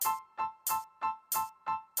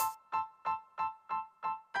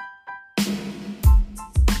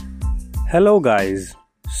Hello guys,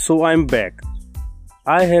 so I'm back.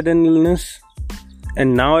 I had an illness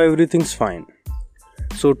and now everything's fine.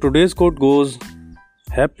 So today's quote goes,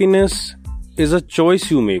 happiness is a choice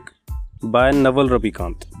you make by Naval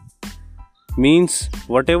Ravikant. Means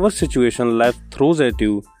whatever situation life throws at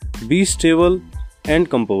you, be stable and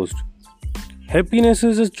composed. Happiness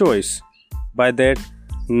is a choice. By that,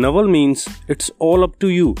 Naval means it's all up to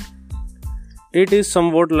you. It is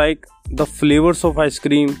somewhat like the flavors of ice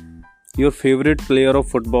cream, your favorite player of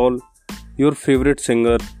football, your favorite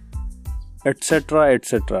singer, etc.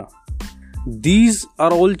 etc. These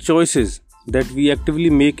are all choices that we actively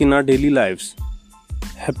make in our daily lives.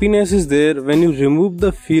 Happiness is there when you remove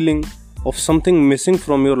the feeling of something missing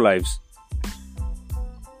from your lives.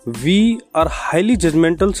 We are highly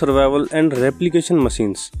judgmental survival and replication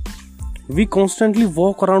machines. We constantly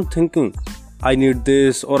walk around thinking, I need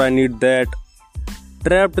this or I need that,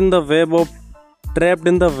 trapped in the web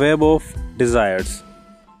of desires.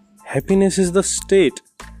 Happiness is the state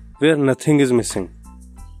where nothing is missing.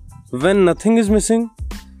 When nothing is missing,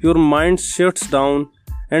 your mind shuts down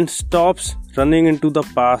and stops running into the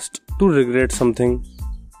past to regret something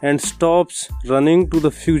and stops running to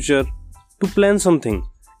the future to plan something.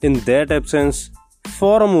 In that absence,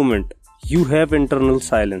 for a moment, you have internal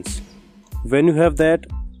silence. When you have that,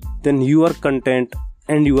 then you are content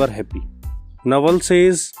and you are happy. Naval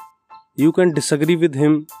says, you can disagree with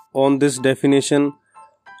him on this definition,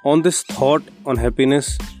 on this thought on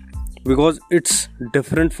happiness, because it's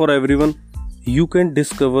different for everyone. You can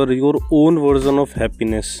discover your own version of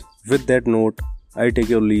happiness. With that note, I take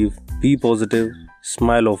your leave. Be positive,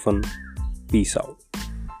 smile often, peace out.